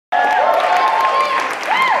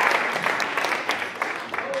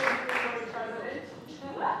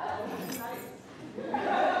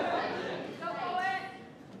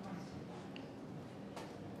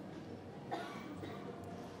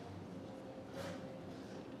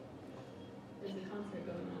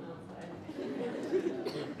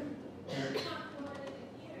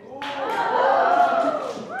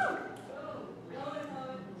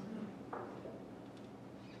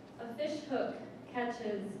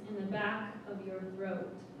in the back of your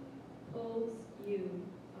throat pulls you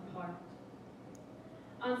apart.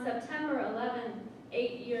 On September 11th,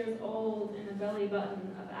 8 years old in the belly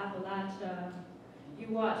button of Appalachia, you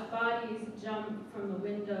watch bodies jump from the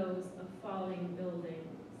windows of falling buildings.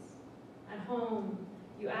 At home,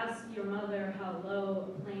 you ask your mother how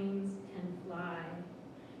low planes can fly.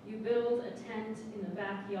 You build a tent in the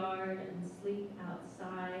backyard and sleep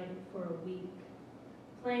outside for a week.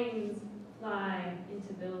 Planes fly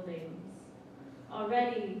into buildings.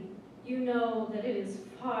 Already, you know that it is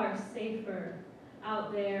far safer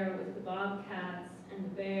out there with the bobcats and the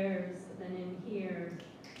bears than in here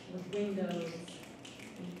with windows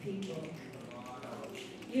and people.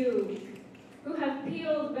 You, who have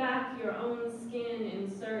peeled back your own skin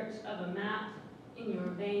in search of a map in your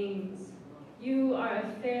veins, you are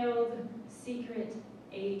a failed secret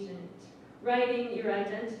agent, writing your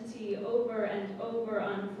identity over and over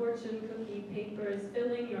on fortune cookie papers,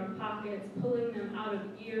 filling your pockets, pulling them out of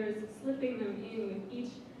ears, slipping them in with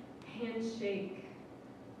each handshake.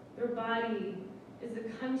 Your body is a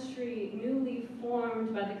country newly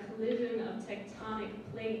formed by the collision of tectonic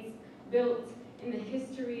plates, built in the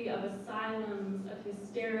history of asylums, of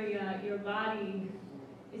hysteria. Your body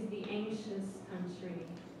is the anxious country,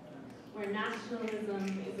 where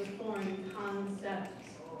nationalism is a foreign concept,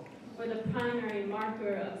 where the primary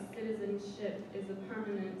marker of citizenship is a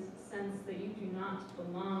permanent sense that you do not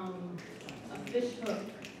belong, a fishhook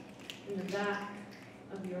in the back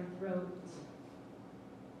of your throat.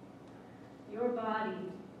 Your body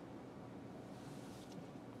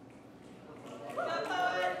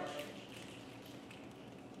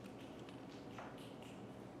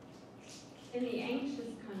in the anxious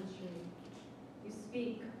country, you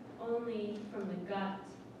speak only from the gut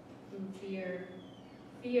in fear.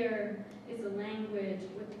 Fear is a language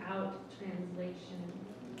without translation.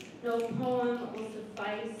 No poem will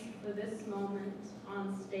suffice for this moment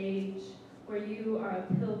on stage, where you are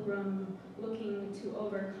a pilgrim looking to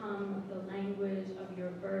overcome the language of your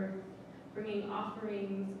birth, bringing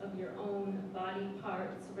offerings of your own body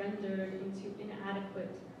parts rendered into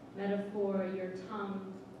inadequate metaphor, your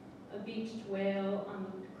tongue, a beached whale on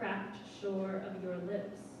the cracked shore of your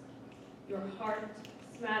lips, your heart,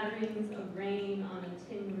 smatterings of rain on a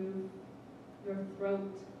tin roof, your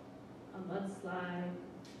throat, a mudslide.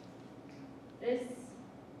 This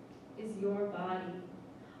is your body.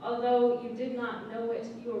 Although you did not know it,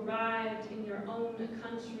 you arrived in your own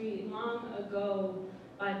country long ago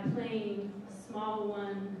by plane, a small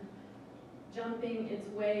one, jumping its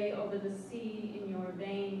way over the sea in your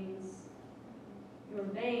veins. Your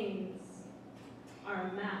veins are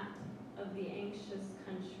a map of the anxious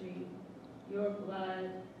country, your blood,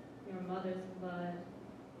 your mother's blood.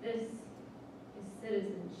 This is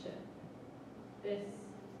citizenship. This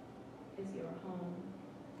is your home.